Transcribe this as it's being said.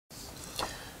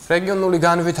რეგიონული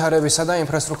განვითარებისა და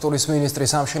ინფრასტრუქტურის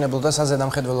მინისტრის სამშენებლო და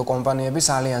საზედამხედველო კომპანიების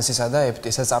ალიანსისა და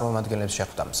ეფტისა წარმომადგენლებს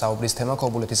შეხვდა. საუბრის თემა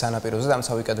ქობულეთის სანაპიროზე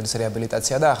დამცავი კედლის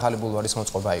რეაბილიტაცია და ახალი ბულვარის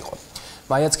მოწყობა იყო.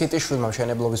 მაისიდანმა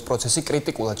მშენებლობის პროცესი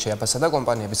კრიტიკულად შეაფასა და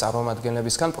კომპანიების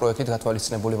წარმომადგენლებისგან პროექტით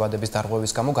გათვალისწინებული ვადების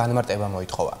დარღვევის გამო განმარტება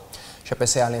მოითხოვა.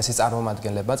 შპს ალიანსის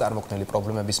წარმომადგენლებმა წარმოქმნილი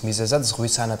პრობლემების მიზეზად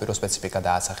ზღვის სანაპირო სპეციფიკა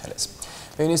დაასახელეს.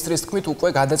 მინისტრის თქმით, უკვე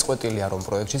გადაწყვეტილია, რომ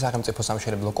პროექტში სახელმწიფო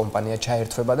სამშენებლო კომპანია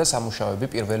ჩაერთვება და სამუშაოები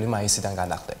 1 მაისიდან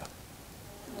განახლდება.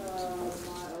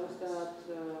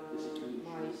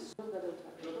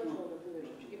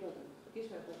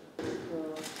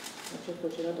 Ce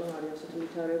făcerea doamna Maria să te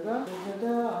uitare, da?